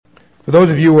For those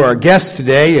of you who are guests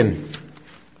today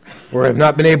or have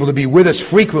not been able to be with us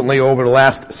frequently over the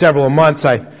last several months,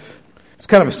 it's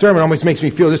kind of a sermon. It almost makes me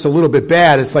feel just a little bit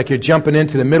bad. It's like you're jumping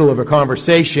into the middle of a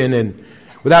conversation, and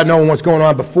without knowing what's going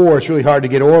on before, it's really hard to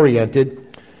get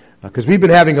oriented. Because we've been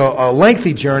having a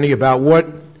lengthy journey about what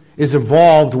is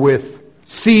involved with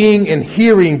seeing and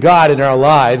hearing God in our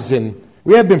lives, and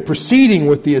we have been proceeding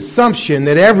with the assumption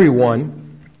that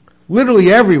everyone,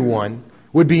 literally everyone,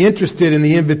 would be interested in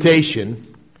the invitation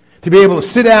to be able to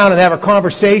sit down and have a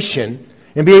conversation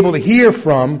and be able to hear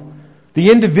from the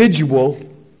individual,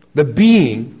 the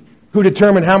being, who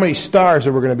determined how many stars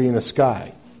there were going to be in the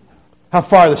sky, how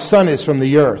far the sun is from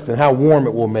the earth, and how warm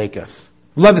it will make us.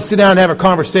 We'd love to sit down and have a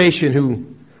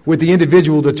conversation with the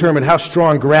individual who determined how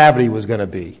strong gravity was going to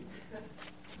be.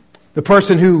 The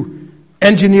person who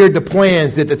engineered the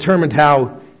plans that determined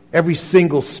how every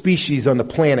single species on the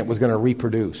planet was going to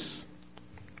reproduce.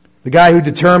 The guy who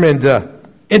determined the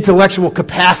intellectual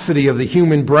capacity of the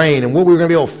human brain and what we were going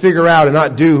to be able to figure out and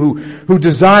not do, who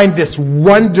designed this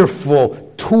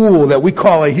wonderful tool that we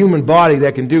call a human body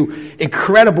that can do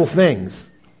incredible things,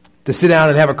 to sit down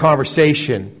and have a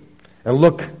conversation and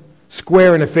look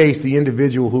square in the face the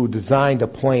individual who designed a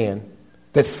plan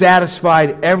that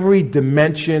satisfied every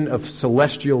dimension of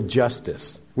celestial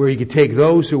justice, where he could take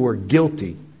those who were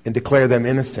guilty and declare them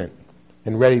innocent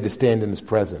and ready to stand in his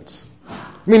presence.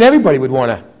 I mean, everybody would want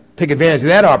to take advantage of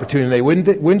that opportunity,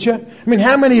 wouldn't you? I mean,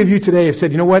 how many of you today have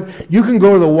said, you know what, you can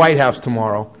go to the White House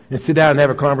tomorrow and sit down and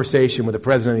have a conversation with the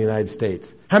President of the United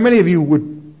States? How many of you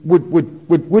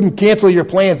wouldn't cancel your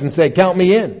plans and say, count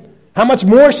me in? How much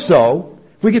more so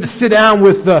if we get to sit down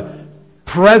with the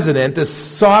President, the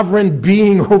sovereign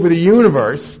being over the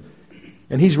universe,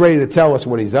 and he's ready to tell us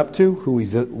what he's up to,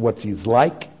 what he's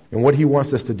like, and what he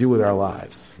wants us to do with our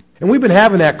lives. And we've been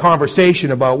having that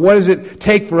conversation about what does it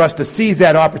take for us to seize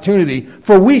that opportunity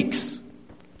for weeks.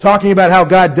 Talking about how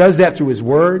God does that through His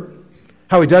Word,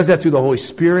 how He does that through the Holy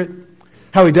Spirit,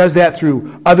 how He does that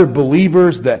through other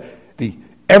believers, the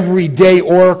everyday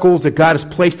oracles that God has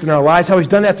placed in our lives, how He's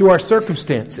done that through our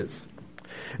circumstances.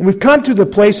 And we've come to the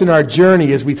place in our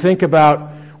journey as we think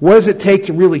about what does it take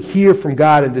to really hear from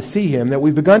God and to see Him, that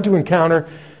we've begun to encounter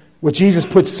what Jesus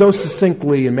puts so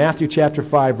succinctly in Matthew chapter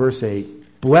 5, verse 8.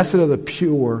 Blessed are the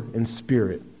pure in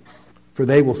spirit, for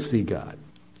they will see God.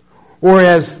 Or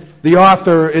as the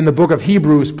author in the book of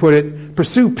Hebrews put it,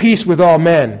 pursue peace with all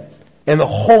men and the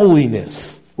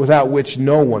holiness without which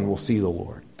no one will see the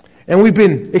Lord. And we've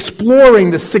been exploring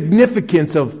the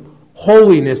significance of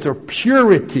holiness or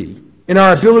purity in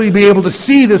our ability to be able to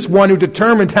see this one who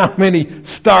determined how many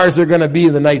stars are going to be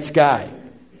in the night sky,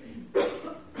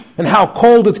 and how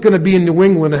cold it's going to be in New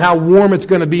England, and how warm it's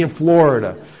going to be in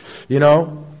Florida. You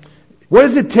know, what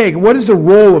does it take? What is the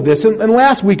role of this? And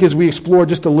last week, as we explored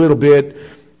just a little bit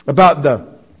about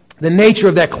the nature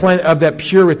of that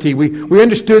purity, we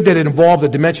understood that it involved a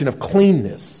dimension of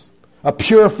cleanness, of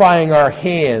purifying our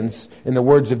hands, in the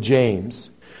words of James.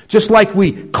 Just like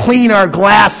we clean our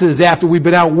glasses after we've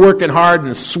been out working hard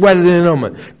and sweated in them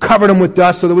and covered them with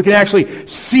dust so that we can actually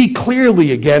see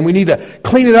clearly again. We need to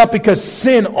clean it up because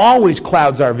sin always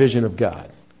clouds our vision of God,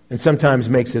 and sometimes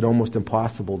makes it almost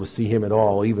impossible to see Him at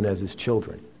all, even as His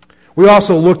children. We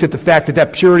also looked at the fact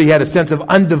that purity had a sense of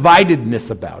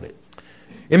undividedness about it.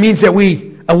 It means that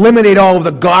we eliminate all of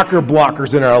the gawker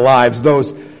blockers in our lives,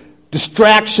 those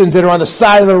distractions that are on the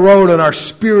side of the road on our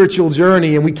spiritual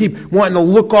journey, and we keep wanting to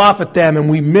look off at them, and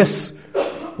we miss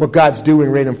what God's doing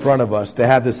right in front of us, to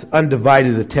have this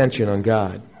undivided attention on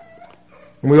God.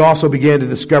 And we also began to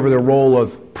discover the role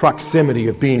of proximity,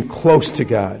 of being close to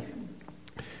God.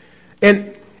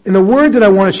 And the word that I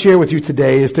want to share with you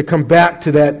today is to come back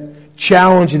to that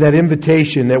challenge and that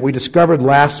invitation that we discovered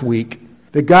last week,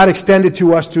 that God extended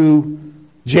to us through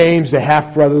James, the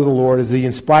half-brother of the Lord, as He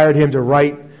inspired him to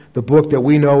write the book that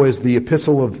we know as the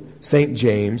Epistle of St.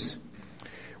 James,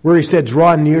 where he said,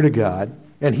 draw near to God,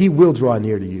 and He will draw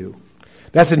near to you.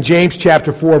 That's in James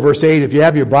chapter 4, verse 8. If you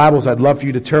have your Bibles, I'd love for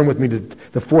you to turn with me to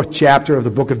the 4th chapter of the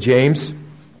book of James.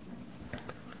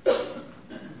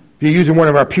 If you're using one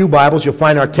of our pew Bibles, you'll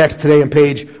find our text today on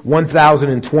page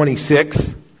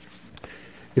 1026.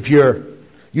 If you're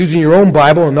using your own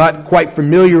Bible and not quite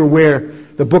familiar where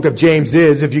the book of James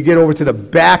is, if you get over to the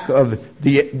back of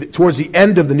towards the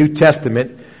end of the New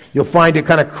Testament, you'll find it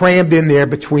kind of crammed in there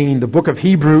between the book of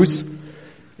Hebrews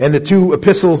and the two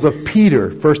epistles of Peter,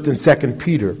 1st and 2nd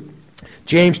Peter.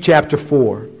 James chapter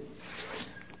 4.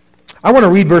 I want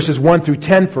to read verses 1 through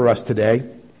 10 for us today,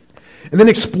 and then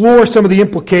explore some of the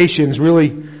implications,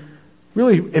 really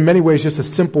in many ways just a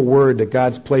simple word that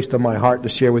God's placed on my heart to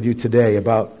share with you today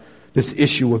about this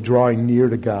issue of drawing near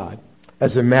to God.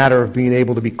 as a matter of being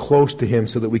able to be close to Him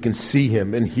so that we can see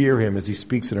Him and hear Him as He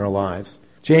speaks in our lives.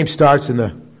 James starts in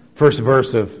the first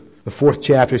verse of the 4th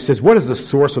chapter. He says, "What is the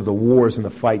source of the wars and the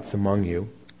fights among you?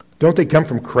 Don't they come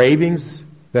from cravings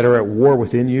that are at war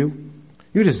within you?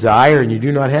 You desire and you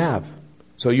do not have.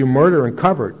 So you murder and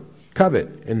covet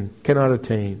and cannot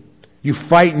attain. You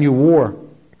fight and you war.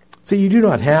 See, you do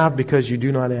not have because you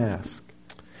do not ask.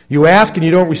 You ask and you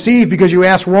don't receive because you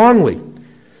ask wrongly,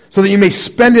 so that you may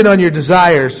spend it on your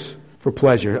desires for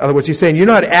pleasure." In other words, he's saying you're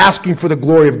not asking for the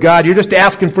glory of God. You're just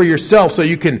asking for yourself so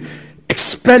you can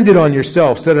expend it on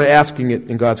yourself instead of asking it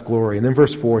in God's glory. And then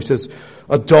verse 4, he says,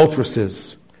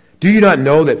 "Adulteresses, do you not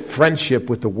know that friendship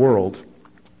with the world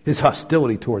is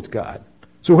hostility towards God?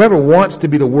 So whoever wants to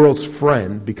be the world's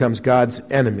friend becomes God's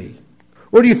enemy.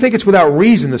 Or do you think it's without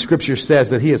reason the Scripture says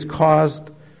that He has caused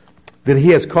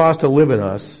to live in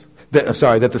us,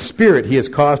 that the Spirit He has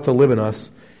caused to live in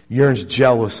us yearns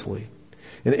jealously?"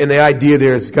 And the idea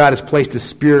there is God has placed His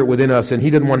Spirit within us, and He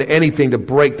didn't want anything to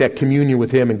break that communion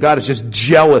with Him. And God is just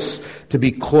jealous to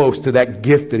be close to that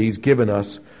gift that He's given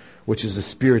us, which is the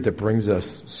Spirit that brings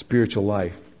us spiritual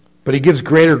life. But He gives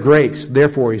greater grace.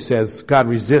 Therefore, He says, God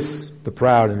resists the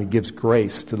proud, and He gives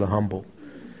grace to the humble.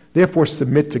 Therefore,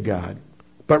 submit to God,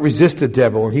 but resist the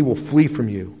devil, and he will flee from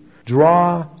you.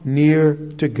 Draw near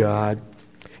to God,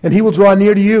 and He will draw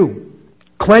near to you.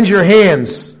 Cleanse your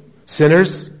hands,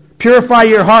 sinners. Purify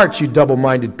your hearts, you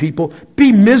double-minded people.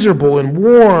 Be miserable and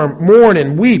mourn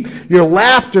and weep. Your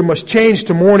laughter must change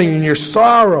to mourning, and your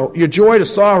joy to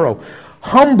sorrow.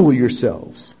 Humble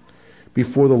yourselves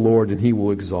before the Lord, and He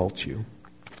will exalt you.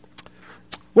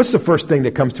 What's the first thing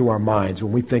that comes to our minds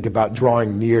when we think about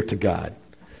drawing near to God?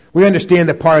 We understand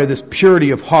that part of this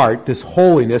purity of heart, this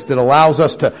holiness that allows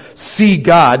us to see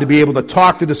God, to be able to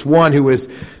talk to this one who is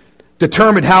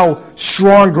determined how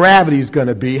strong gravity is going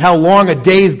to be, how long a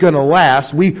day is going to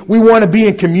last. We want to be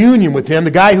in communion with Him,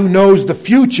 the guy who knows the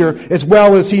future as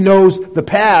well as He knows the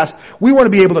past. We want to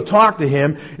be able to talk to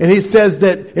Him, and He says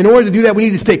that in order to do that, we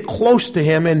need to stay close to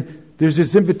Him, and there's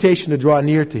this invitation to draw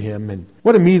near to Him. And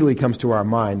what immediately comes to our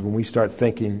mind when we start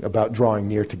thinking about drawing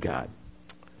near to God?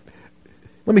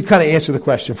 Let me kind of answer the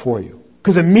question for you.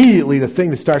 Because immediately the thing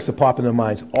that starts to pop in the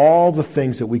mind is all the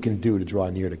things that we can do to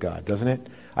draw near to God, doesn't it?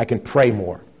 I can pray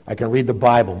more. I can read the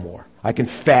Bible more. I can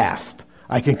fast.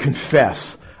 I can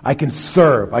confess. I can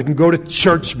serve. I can go to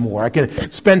church more. I can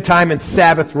spend time in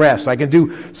Sabbath rest. I can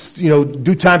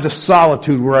do times of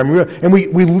solitude where I'm real. And we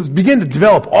begin to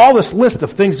develop all this list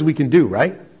of things that we can do,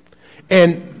 right?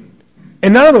 And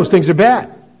none of those things are bad.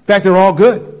 In fact, they're all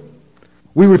good.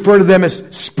 We refer to them as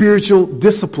spiritual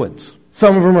disciplines.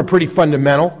 Some of them are pretty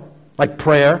fundamental, like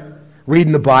prayer,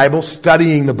 reading the Bible,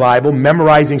 studying the Bible,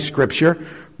 memorizing Scripture,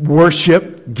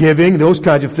 worship, giving, those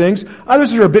kinds of things.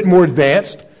 Others are a bit more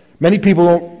advanced. Many people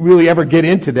don't really ever get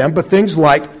into them, but things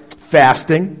like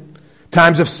fasting,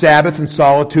 times of Sabbath and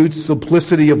solitude,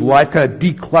 simplicity of life, kind of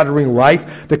decluttering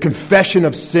life, the confession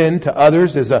of sin to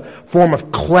others as a form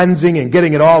of cleansing and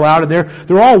getting it all out of there.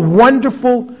 They're all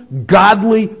wonderful,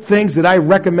 godly things that I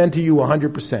recommend to you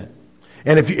 100%.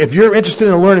 And if you're interested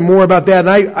in learning more about that, and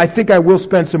I think I will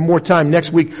spend some more time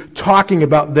next week talking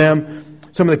about them,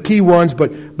 some of the key ones,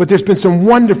 but there's been some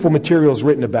wonderful materials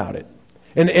written about it.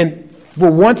 And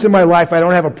for once in my life, I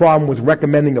don't have a problem with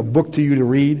recommending a book to you to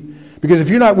read, because if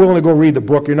you're not willing to go read the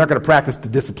book, you're not going to practice the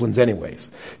disciplines anyways.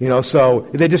 So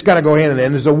they just got to go hand in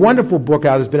hand. There's a wonderful book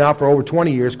out that's been out for over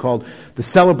 20 years called The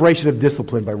Celebration of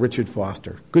Discipline by Richard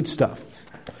Foster. Good stuff.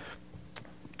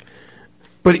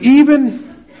 But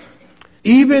even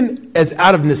as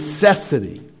out of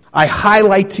necessity, I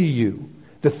highlight to you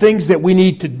the things that we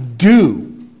need to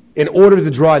do in order to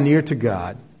draw near to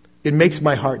God. It makes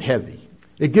my heart heavy.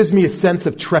 It gives me a sense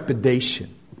of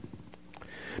trepidation.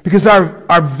 Because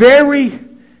our very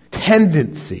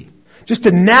tendency, just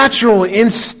the natural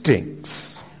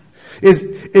instincts,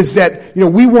 is that,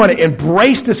 we want to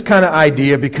embrace this kind of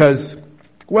idea because,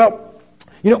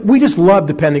 we just love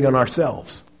depending on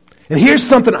ourselves. And here's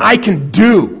something I can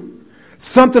do,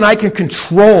 something I can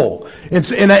control. And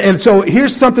so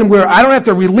here's something where I don't have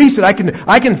to release it. I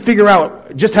can figure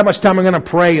out just how much time I'm going to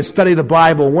pray and study the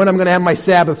Bible, when I'm going to have my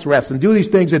Sabbath rest and do these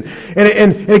things. And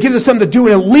it gives us something to do,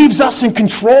 and it leaves us in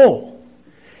control.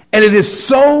 And it is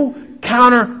so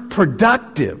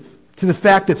counterproductive to the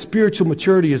fact that spiritual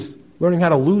maturity is learning how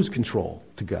to lose control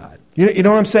to God. You know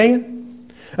what I'm saying?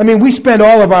 I mean, we spend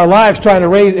all of our lives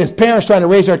as parents trying to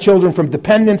raise our children from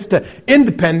dependence to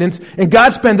independence, and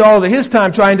God spends all of His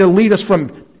time trying to lead us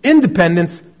from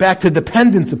independence back to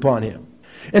dependence upon Him.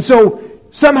 And so,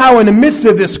 somehow in the midst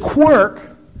of this quirk,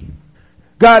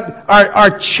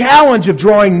 our challenge of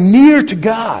drawing near to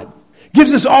God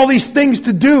Gives us all these things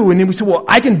to do. And then we say, well,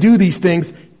 I can do these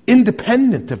things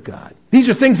independent of God. These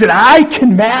are things that I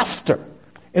can master.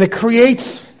 And it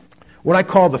creates what I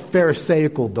call the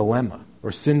Pharisaical dilemma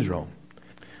or syndrome,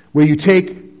 where you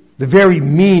take the very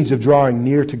means of drawing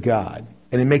near to God,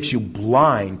 and it makes you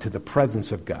blind to the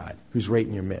presence of God who's right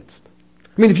in your midst.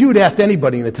 I mean, if you had asked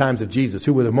anybody in the times of Jesus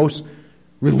who were the most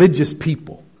religious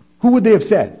people, who would they have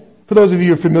said? For those of you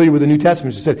who are familiar with the New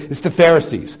Testament, you said, it's the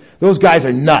Pharisees. Those guys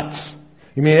are nuts.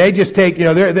 I mean, they just take,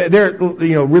 they're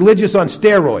religious on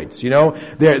steroids,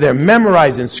 They're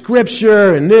memorizing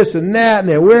scripture and this and that, and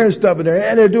they're wearing stuff in their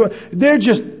head, they're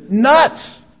just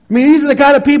nuts. I mean, these are the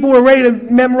kind of people who are ready to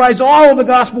memorize all of the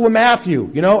Gospel of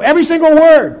Matthew, every single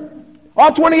word.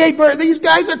 All 28 verses. These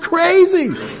guys are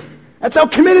crazy. That's how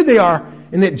committed they are.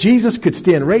 And that Jesus could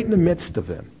stand right in the midst of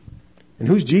them. And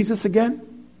who's Jesus again?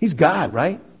 He's God,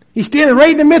 right? He's standing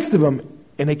right in the midst of them,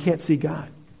 and they can't see God.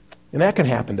 And that can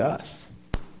happen to us.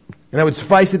 And I would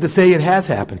suffice it to say it has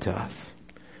happened to us.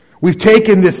 We've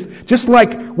taken this, just like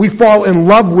we fall in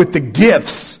love with the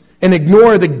gifts and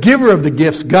ignore the giver of the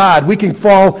gifts, God, we can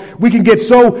get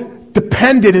so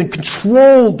dependent and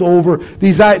controlled over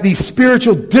these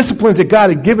spiritual disciplines that God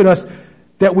had given us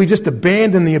that we just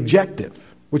abandon the objective,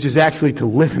 which is actually to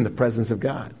live in the presence of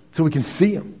God so we can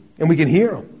see Him and we can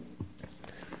hear Him.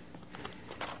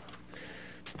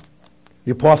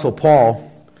 The Apostle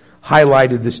Paul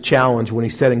highlighted this challenge when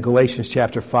he said in Galatians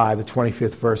chapter 5, the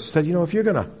 25th verse, he said, if you're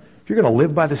going to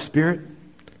live by the Spirit,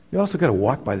 you also got to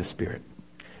walk by the Spirit.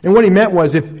 And what he meant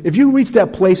was, if you reach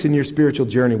that place in your spiritual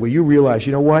journey where you realize,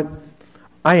 you know what?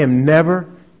 I am never,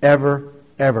 ever,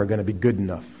 ever going to be good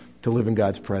enough to live in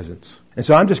God's presence. And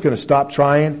so I'm just going to stop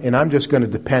trying, and I'm just going to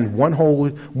depend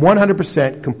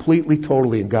 100%, completely,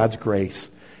 totally in God's grace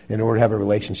in order to have a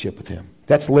relationship with Him.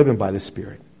 That's living by the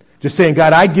Spirit. Just saying,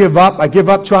 God, I give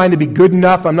up trying to be good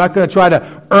enough. I'm not going to try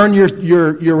to earn your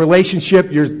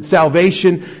relationship, your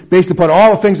salvation, based upon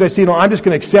all the things I see. No, I'm just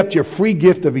going to accept your free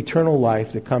gift of eternal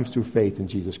life that comes through faith in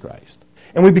Jesus Christ.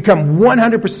 And we become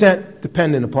 100%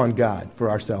 dependent upon God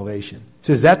for our salvation. It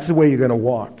says that's the way you're going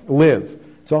to live.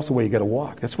 It's also the way you got to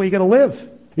walk. That's the way you got to live.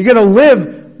 You got to live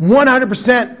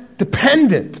 100%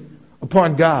 dependent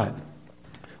upon God.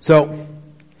 So,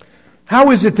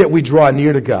 how is it that we draw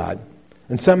near to God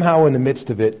and somehow in the midst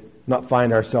of it not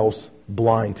find ourselves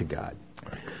blind to God?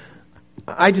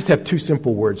 I just have two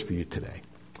simple words for you today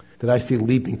that I see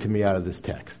leaping to me out of this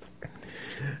text.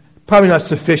 Probably not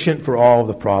sufficient for all of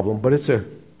the problem, but it's a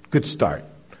good start.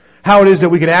 How it is that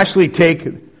we can actually take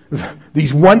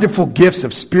these wonderful gifts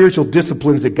of spiritual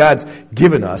disciplines that God's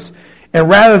given us, and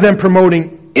rather than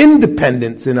promoting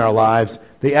independence in our lives,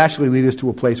 they actually lead us to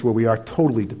a place where we are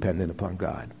totally dependent upon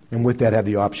God. And with that have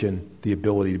the option, the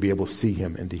ability to be able to see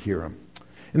Him and to hear Him.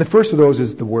 And the first of those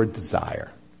is the word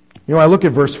desire. I look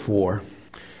at verse 4,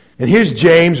 and here's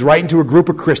James writing to a group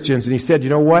of Christians, and he said, you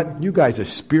know what? You guys are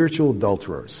spiritual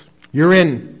adulterers. You're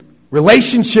in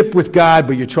relationship with God,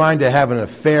 but you're trying to have an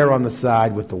affair on the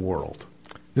side with the world.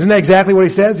 Isn't that exactly what he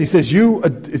says? He says,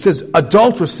 it says,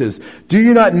 adulteresses, do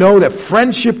you not know that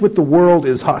friendship with the world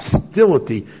is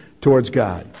hostility towards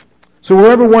God? So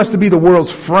whoever wants to be the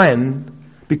world's friend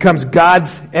becomes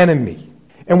God's enemy.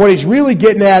 And what he's really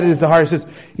getting at is the heart. He says,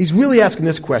 he's really asking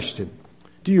this question.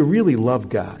 Do you really love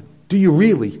God? Do you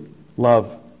really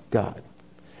love God?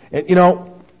 And,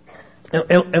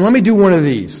 and let me do one of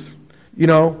these.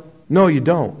 No, you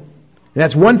don't. And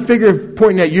that's one finger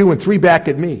pointing at you and three back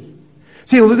at me.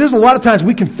 See, there's a lot of times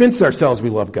we convince ourselves we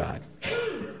love God.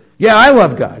 Yeah, I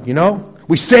love God,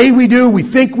 We say we do, we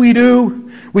think we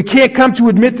do. We can't come to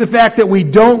admit the fact that we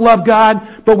don't love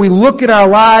God, but we look at our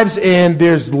lives and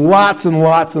there's lots and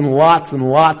lots and lots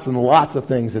and lots and lots of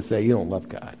things that say you don't love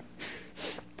God.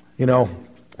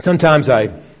 Sometimes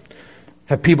I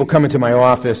have people come into my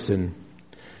office, and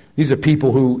these are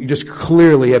people who just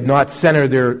clearly have not centered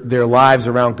their lives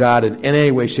around God in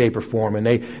any way, shape, or form. And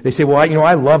they say, well,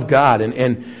 I love God.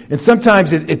 And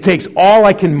sometimes it takes all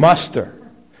I can muster,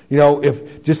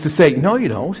 if just to say, no, you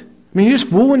don't. You're just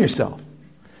fooling yourself.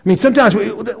 Sometimes,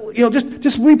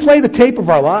 just replay the tape of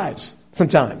our lives.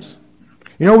 Sometimes.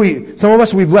 Some of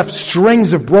us, we've left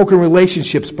strings of broken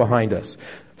relationships behind us.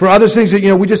 For other things that,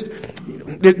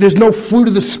 there's no fruit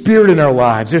of the Spirit in our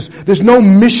lives. There's no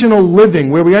missional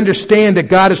living where we understand that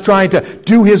God is trying to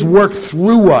do His work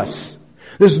through us.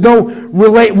 There's no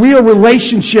real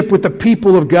relationship with the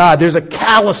people of God. There's a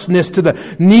callousness to the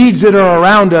needs that are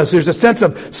around us. There's a sense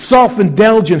of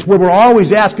self-indulgence where we're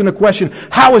always asking the question,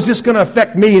 how is this going to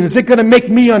affect me? And is it going to make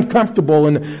me uncomfortable?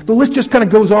 And the list just kind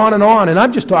of goes on. And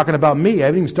I'm just talking about me. I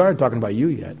haven't even started talking about you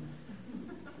yet.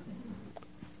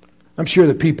 I'm sure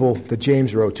the people that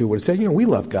James wrote to would have said, we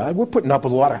love God. We're putting up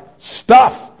with a lot of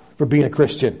stuff for being a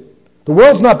Christian. The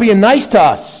world's not being nice to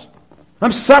us.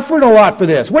 I'm suffering a lot for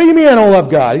this. What do you mean I don't love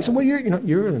God? He said, well,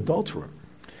 you're an adulterer.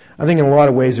 I think in a lot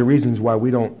of ways the reasons why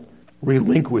we don't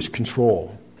relinquish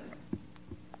control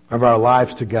of our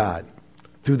lives to God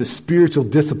through the spiritual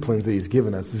disciplines that He's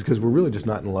given us is because we're really just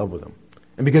not in love with Him.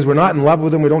 And because we're not in love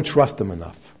with Him, we don't trust Him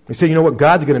enough. We say, you know what,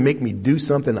 God's going to make me do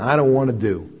something I don't want to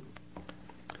do.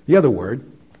 The other word,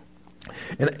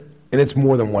 and it's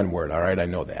more than one word, all right? I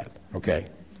know that, okay?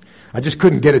 I just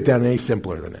couldn't get it down any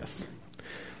simpler than this.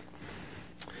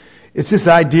 It's this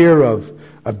idea of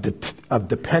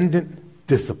dependent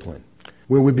discipline,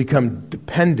 where we become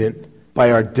dependent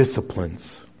by our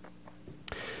disciplines.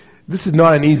 This is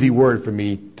not an easy word for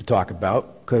me to talk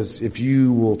about, because if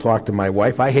you will talk to my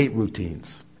wife, I hate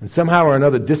routines. And somehow or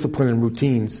another, discipline and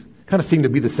routines kind of seem to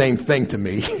be the same thing to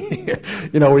me.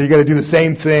 Where you got to do the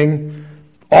same thing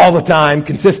all the time,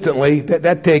 consistently.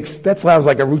 That sounds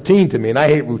like a routine to me, and I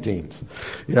hate routines.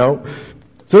 So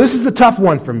this is a tough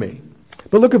one for me.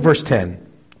 But look at verse 10. It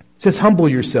says, humble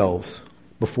yourselves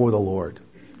before the Lord,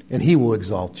 and He will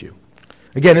exalt you.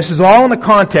 Again, this is all in the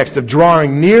context of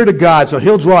drawing near to God, so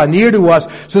He'll draw near to us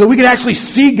so that we can actually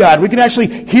see God, we can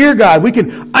actually hear God, we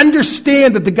can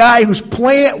understand that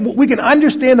we can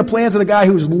understand the plans of the guy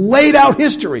who's laid out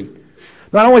history,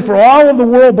 not only for all of the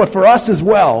world, but for us as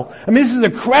well. I mean, this is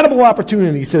an incredible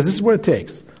opportunity. He says, this is what it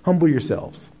takes. Humble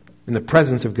yourselves in the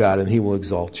presence of God, and He will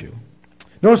exalt you.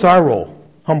 Notice our role.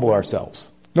 Humble ourselves.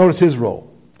 Notice His role.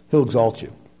 He'll exalt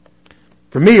you.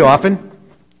 For me, often,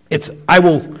 I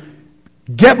will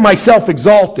get myself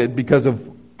exalted because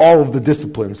of all of the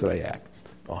disciplines that I act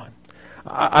on.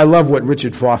 I love what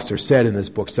Richard Foster said in his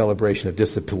book, Celebration of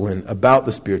Discipline, about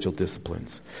the spiritual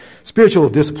disciplines. Spiritual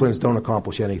disciplines don't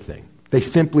accomplish anything. They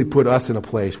simply put us in a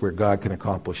place where God can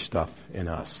accomplish stuff in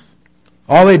us.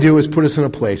 All they do is put us in a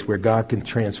place where God can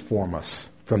transform us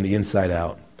from the inside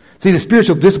out. See, the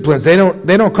spiritual disciplines, they don't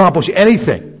accomplish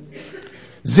anything.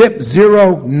 Zip,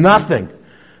 zero, nothing.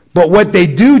 But what they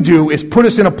do is put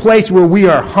us in a place where we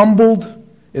are humbled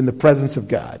in the presence of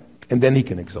God. And then He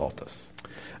can exalt us.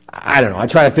 I don't know. I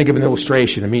try to think of an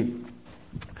illustration. I mean,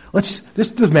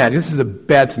 just imagine, this is a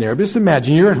bad scenario, but just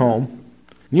imagine you're at home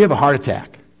and you have a heart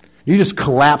attack. You just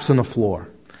collapse on the floor.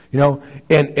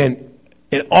 And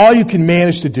all you can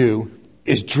manage to do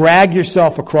is drag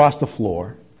yourself across the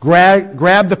floor,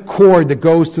 grab the cord that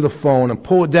goes to the phone and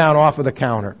pull it down off of the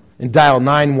counter and dial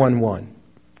 911.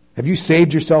 Have you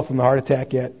saved yourself from the heart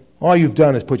attack yet? All you've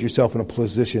done is put yourself in a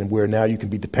position where now you can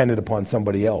be dependent upon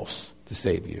somebody else to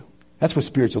save you. That's what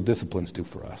spiritual disciplines do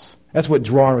for us. That's what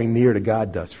drawing near to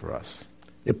God does for us.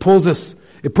 It puts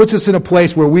us in a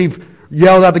place where we've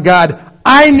yelled out to God,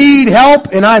 I need help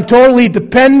and I'm totally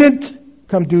dependent.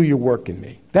 Come do your work in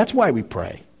me. That's why we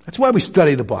pray. That's why we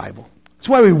study the Bible. That's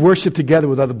why we worship together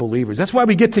with other believers. That's why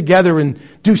we get together and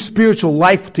do spiritual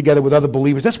life together with other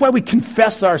believers. That's why we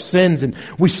confess our sins and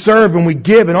we serve and we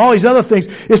give and all these other things,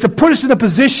 is to put us in a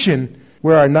position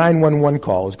where our 911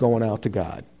 call is going out to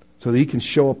God so that He can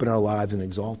show up in our lives and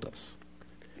exalt us.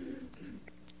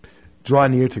 Draw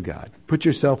near to God. Put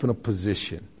yourself in a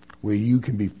position where you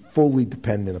can be fully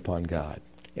dependent upon God,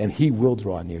 and He will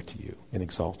draw near to you and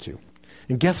exalt you.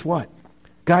 And guess what?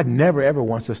 God never, ever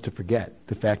wants us to forget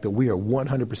the fact that we are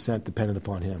 100% dependent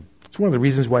upon Him. It's one of the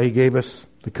reasons why He gave us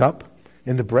the cup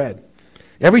and the bread.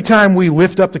 Every time we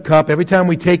lift up the cup, every time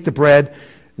we take the bread,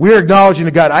 we're acknowledging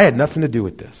to God, I had nothing to do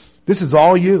with this. This is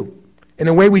all You. And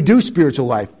the way we do spiritual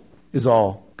life is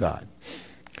all God.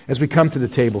 As we come to the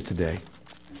table today,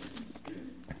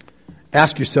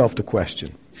 ask yourself the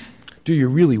question, do you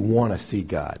really want to see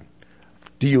God?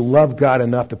 Do you love God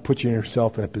enough to put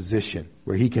yourself in a position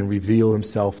where He can reveal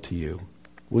Himself to you?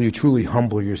 Will you truly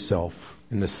humble yourself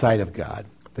in the sight of God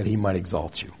that He might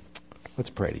exalt you?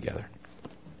 Let's pray together.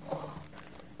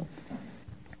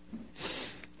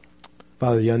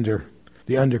 Father,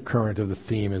 the undercurrent of the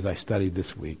theme as I studied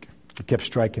this week, it kept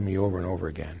striking me over and over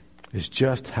again, is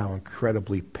just how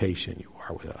incredibly patient You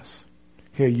are with us.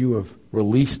 Here You have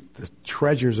released the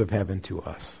treasures of heaven to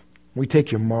us. We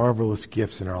take Your marvelous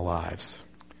gifts in our lives,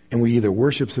 and we either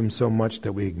worship them so much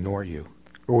that we ignore You,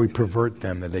 or we pervert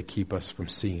them that they keep us from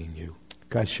seeing You.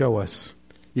 God, show us,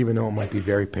 even though it might be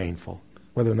very painful,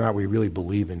 whether or not we really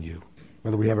believe in You,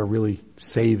 whether we have a really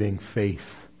saving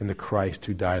faith in the Christ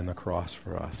who died on the cross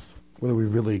for us, whether we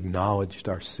really acknowledged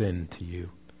our sin to You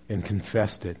and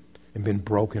confessed it and been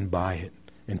broken by it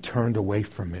and turned away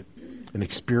from it and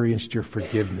experienced Your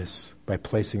forgiveness by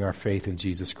placing our faith in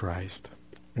Jesus Christ.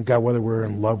 And God, whether we're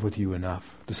in love with You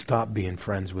enough to stop being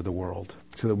friends with the world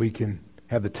so that we can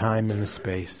have the time and the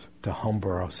space to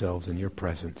humble ourselves in your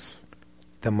presence,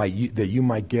 that you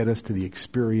might get us to the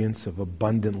experience of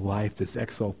abundant life, this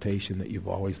exaltation that you've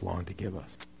always longed to give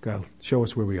us. God, show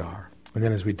us where we are. And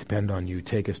then as we depend on you,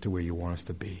 take us to where you want us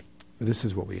to be. This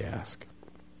is what we ask.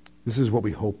 This is what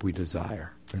we hope we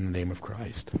desire. In the name of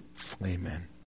Christ. Amen.